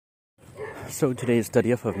So today is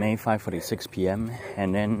 30th of May, 5:46 p.m.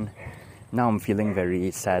 and then now I'm feeling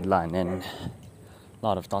very sad lah, and then a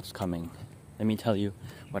lot of thoughts coming. Let me tell you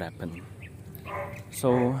what happened.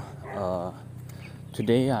 So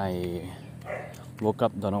today I woke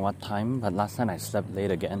up, don't know what time, but last night I slept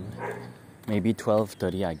late again. Maybe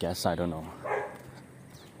 12:30, I guess, I don't know.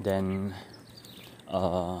 Then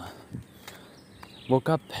woke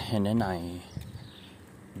up and then I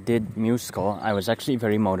did muse score. I was actually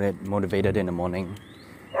very motivated in the morning.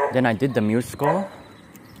 Then I did the muse score.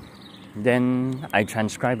 Then I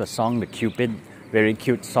transcribed a song, the Cupid, very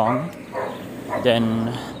cute song.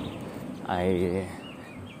 Then I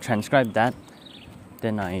transcribed that.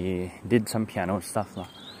 Then I did some piano stuff.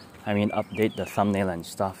 Update the thumbnail and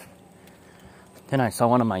stuff. Then I saw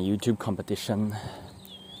one of my YouTube competition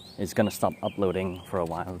is gonna stop uploading for a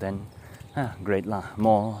while. Then great lah,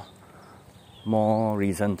 more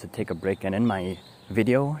reason to take a break. And then my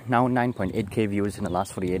video, now 9.8k views in the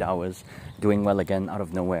last 48 hours, doing well again out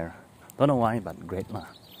of nowhere. Don't know why, but great lah.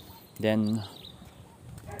 Then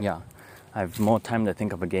I have more time to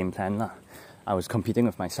think of a game plan lah. I was competing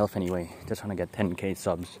with myself anyway, just trying to get 10k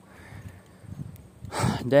subs.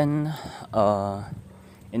 Then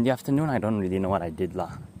in the afternoon, I don't really know what I did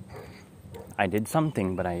lah. I did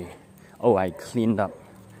something, but I cleaned up.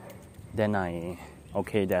 Then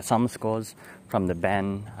there are some scores from the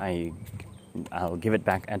band. I'll give it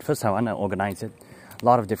back. At first I want to organize it. A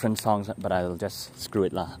lot of different songs, but I'll just screw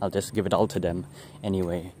it lah. I'll just give it all to them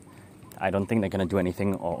anyway. I don't think they're going to do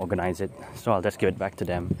anything or organize it, so I'll just give it back to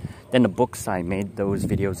them. Then the books, I made those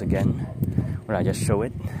videos again, where I just show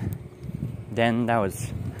it. Then that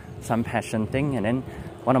was some passion thing. And then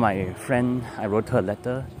one of my friend, I wrote her a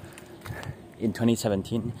letter in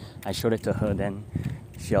 2017. I showed it to her. Then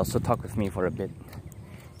she also talked with me for a bit.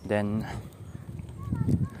 Then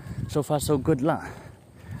so far so good lah.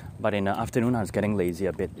 But in the afternoon I was getting lazy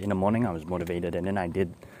a bit. In the morning I was motivated, and then I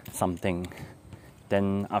did something.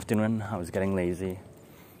 Then afternoon I was getting lazy.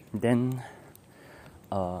 Then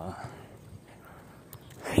I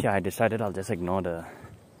decided I'll just ignore the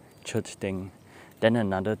church thing. Then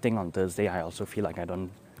another thing on Thursday, I also feel like I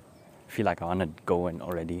don't feel like I want to go in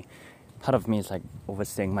already. Part of me is like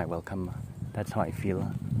overstaying my welcome. That's how I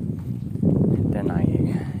feel. Then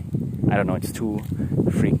I don't know, it's too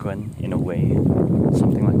frequent in a way,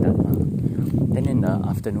 something like that lah. Then in the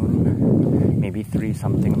afternoon, maybe 3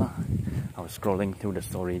 something lah, I was scrolling through the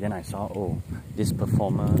story. Then I saw, this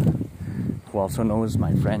performer who also knows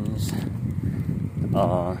my friends,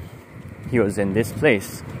 he was in this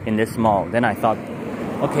place, in this mall. Then I thought,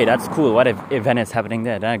 okay, that's cool, what if event is happening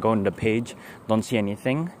there? Then I go on the page, don't see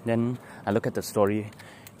anything. Then I look at the story.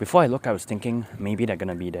 Before I look, I was thinking maybe they're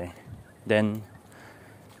gonna be there. Then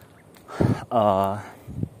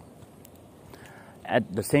at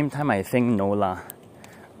the same time I think no lah,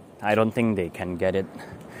 I don't think they can get it.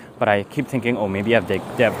 But I keep thinking, maybe they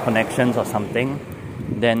have connections or something.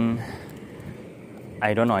 Then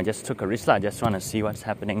I don't know, I just took a risk lah. I just want to see what's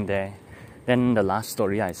happening there. Then the last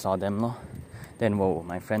story I saw them lor. Then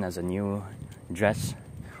my friend has a new dress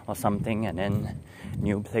or something, and then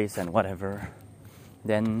new place and whatever.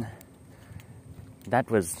 Then that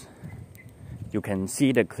was, you can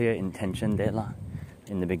see the clear intention there lah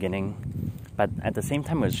in the beginning, but at the same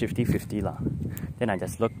time it was 50-50 lah. Then I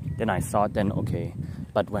just looked, then I saw it, then okay.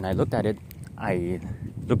 But when I looked at it, I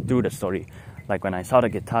looked through the story. Like when I saw the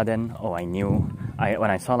guitar, then I knew. When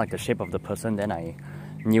I saw like the shape of the person, then I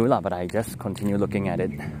knew lah. But I just continued looking at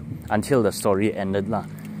it until the story ended lah.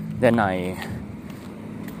 Then I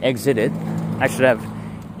exited. I should have,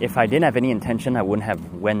 if I didn't have any intention, I wouldn't have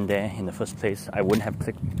went there in the first place. I wouldn't have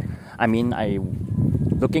clicked. I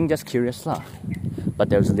looking just curious lah. But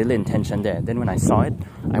there was a little intention there. Then when I saw it,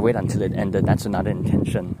 I wait until it ended. That's another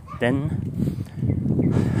intention. Then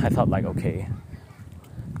I thought like, okay.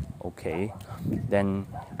 Then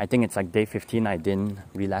I think it's like day 15, I didn't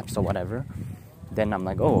relapse or whatever. Then I'm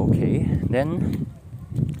like, okay. Then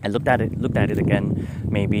I looked at it again,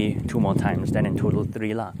 maybe 2 more times. Then in total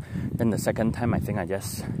 3 lah. Then the second time, I think I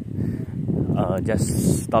just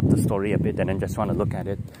stopped the story a bit and then just want to look at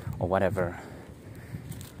it or whatever.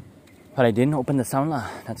 But I didn't open the sound lah.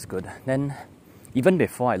 That's good. Then even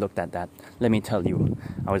before I looked at that, let me tell you,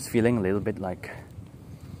 I was feeling a little bit like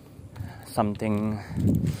something.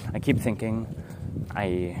 I keep thinking,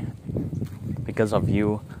 because of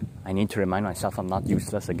you, I need to remind myself I'm not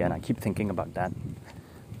useless again. I keep thinking about that.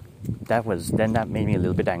 That made me a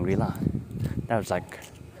little bit angry lah. That was like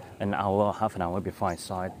an hour, half an hour before I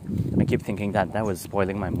saw it. I keep thinking that was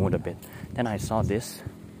spoiling my mood a bit. Then I saw this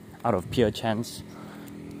out of pure chance.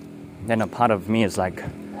 Then a part of me is like,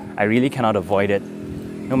 I really cannot avoid it.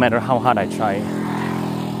 no matter how hard I try.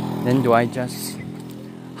 Then do I just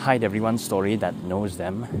hide everyone's story that knows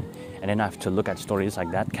them, and then I have to look at stories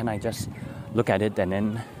like that? Can I just look at it, and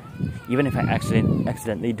then even if I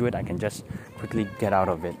accidentally do it, I can just quickly get out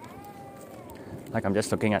of it? Like, I'm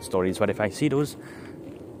just looking at stories, but if I see those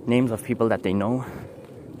names of people that they know,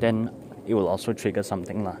 then it will also trigger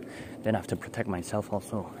something lah. Then I have to protect myself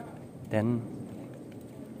also. Then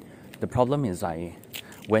the problem is I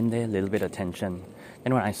went there a little bit of tension.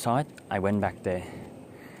 Then when I saw it, I went back there.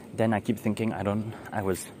 Then I keep thinking I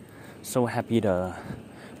was so happy to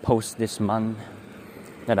post this month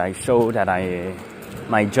that I show that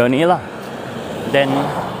my journey lah. Then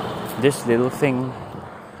this little thing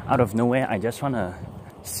out of nowhere, I just wanna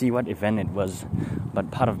see what event it was. But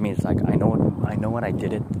part of me is like, I know what I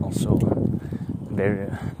did it also.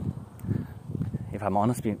 If I'm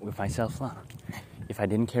honest with myself lah, if I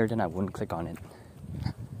didn't care, then I wouldn't click on it.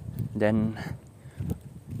 Then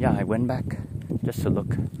yeah, I went back just to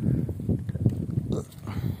look.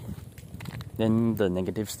 Then the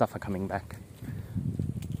negative stuff are coming back.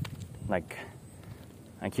 Like,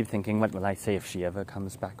 I keep thinking, what will I say if she ever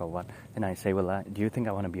comes back or what? Then I say, do you think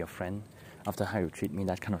I want to be a friend after how you treat me?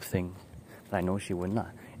 That kind of thing. But I know she wouldn't.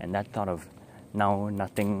 And that thought of, now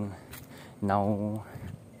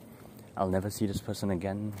I'll never see this person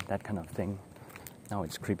again, that kind of thing. Now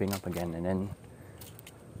it's creeping up again, and then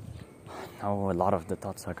now a lot of the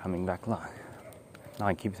thoughts are coming back lah. Now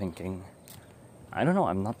I keep thinking, I don't know,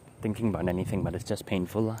 I'm not thinking about anything, but it's just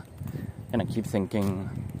painful lah. And I keep thinking,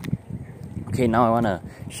 okay, now I want to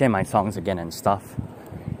share my songs again and stuff.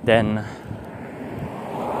 Then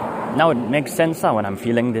now it makes sense when I'm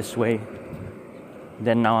feeling this way.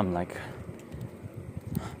 Then now I'm like,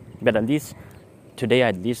 but at least today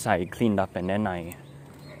I cleaned up, and then I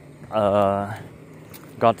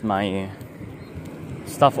got my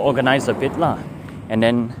stuff organized a bit lah. And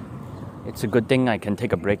then it's a good thing I can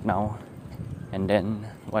take a break now. And then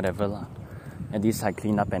whatever lah. At least I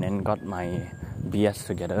cleaned up and then got my BS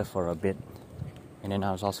together for a bit. And then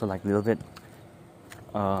I was also like a little bit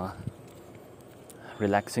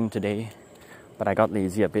relaxing today, but I got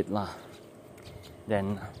lazy a bit lah.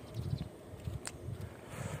 Then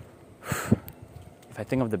if I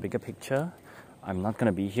think of the bigger picture, I'm not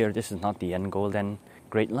gonna be here, this is not the end goal, then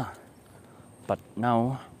great lah. But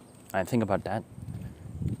now I think about that,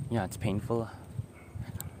 yeah, it's painful,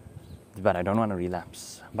 but I don't want to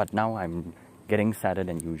relapse. But now I'm getting sadder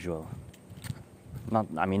than usual. Not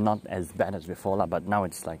as bad as before lah, but now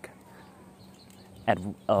it's like at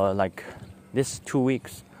like this 2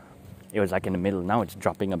 weeks it was like in the middle. Now it's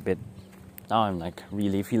dropping a bit. Now I'm like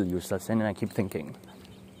really feel useless, and then I keep thinking,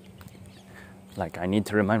 like, I need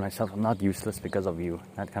to remind myself I'm not useless because of you,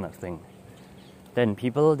 that kind of thing. Then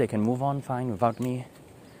people, they can move on fine without me.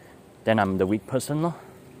 Then I'm the weak person lah.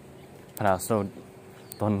 But I also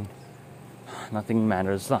don't, nothing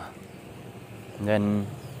matters lah. Then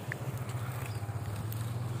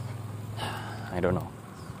I don't know.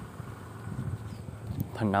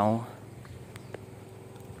 But now,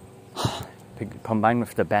 combined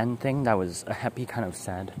with the band thing, that was a happy kind of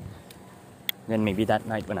sad. Then maybe that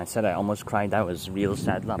night when I said I almost cried, that was real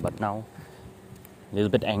sad lah. But now, a little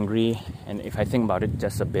bit angry, and if I think about it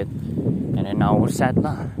just a bit, and then now sad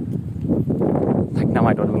lah. Like now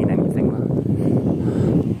I don't mean anything lah.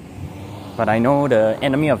 But I know the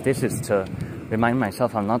enemy of this is to remind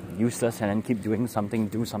myself I'm not useless, and then keep doing something,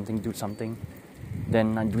 do something.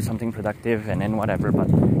 Then I do something productive, and then whatever. But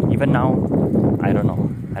even now, I don't know.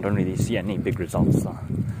 I don't really see any big results lah.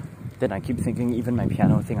 Then I keep thinking, even my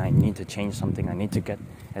piano thing, I need to change something. I need to get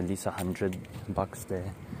at least $100 there.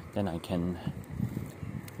 Then I can,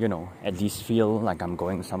 at least feel like I'm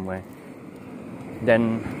going somewhere.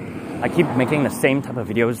 Then I keep making the same type of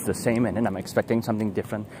videos, and then I'm expecting something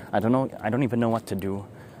different. I don't know. I don't even know what to do.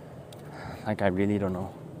 Like, I really don't know.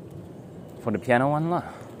 For the piano one lah,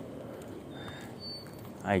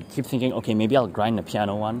 I keep thinking, okay, maybe I'll grind the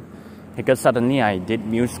piano one. Because suddenly I did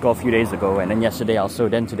musical a few days ago, and then yesterday also,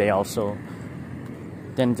 then today also.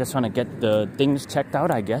 Then just want to get the things checked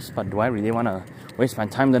out, I guess. But do I really want to waste my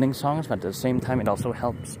time learning songs? But at the same time, it also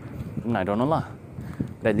helps. And I don't know lah.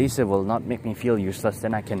 But at least it will not make me feel useless.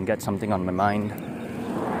 Then I can get something on my mind.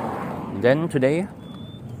 Then today,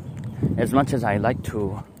 as much as I like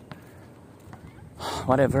to,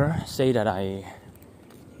 say that I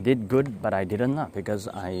did good, but I didn't lah, because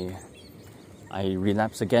I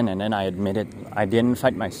relapsed again, and then I admit it. I didn't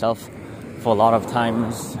fight myself for a lot of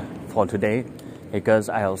times for today, because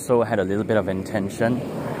I also had a little bit of intention.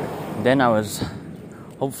 Then I was,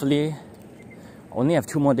 hopefully, only have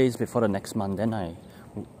 2 more days before the next month, then I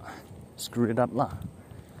screwed it up lah.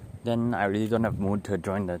 then I really don't have mood to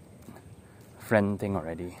join the friend thing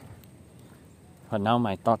already. But now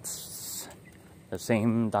my thoughts, the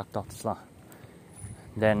same dark thoughts lah.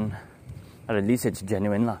 Then at least it's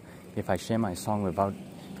genuine lah. If I share my song without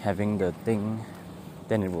having the thing,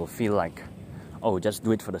 then it will feel like, oh, just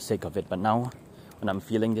do it for the sake of it. But now, when I'm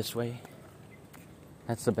feeling this way,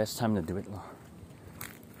 that's the best time to do it lah.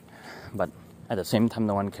 But at the same time,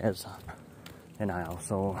 no one cares. And I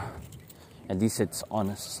also, at least it's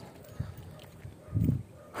honest.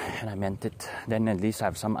 And I meant it. Then at least I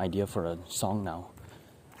have some idea for a song now.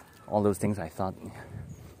 All those things I thought,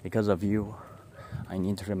 because of you, I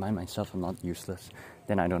need to remind myself I'm not useless.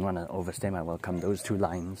 Then I don't want to overstay my welcome. Those 2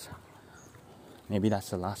 lines. Maybe that's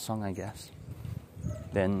the last song, I guess.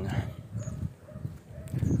 Then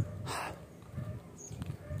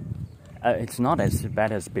it's not as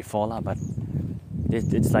bad as before lah, but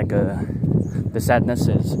it's like the sadness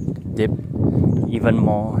is dipped even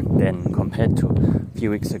more than compared to a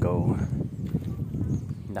few weeks ago.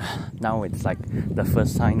 Now it's like the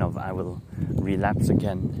first sign of I will relapse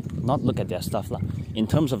again. Not look at their stuff lah. In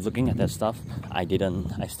terms of looking at their stuff, I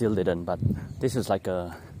still didn't, but this is like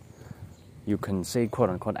a, you can say quote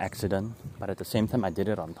unquote accident, but at the same time I did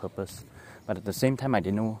it on purpose. But at the same time I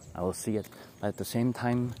didn't know I will see it. But at the same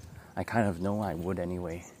time I kind of know I would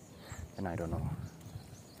anyway, and I don't know.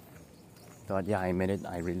 But yeah, I admit it,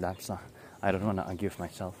 I relapsed. I don't want to argue with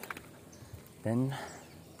myself. Then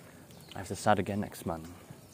I have to start again next month.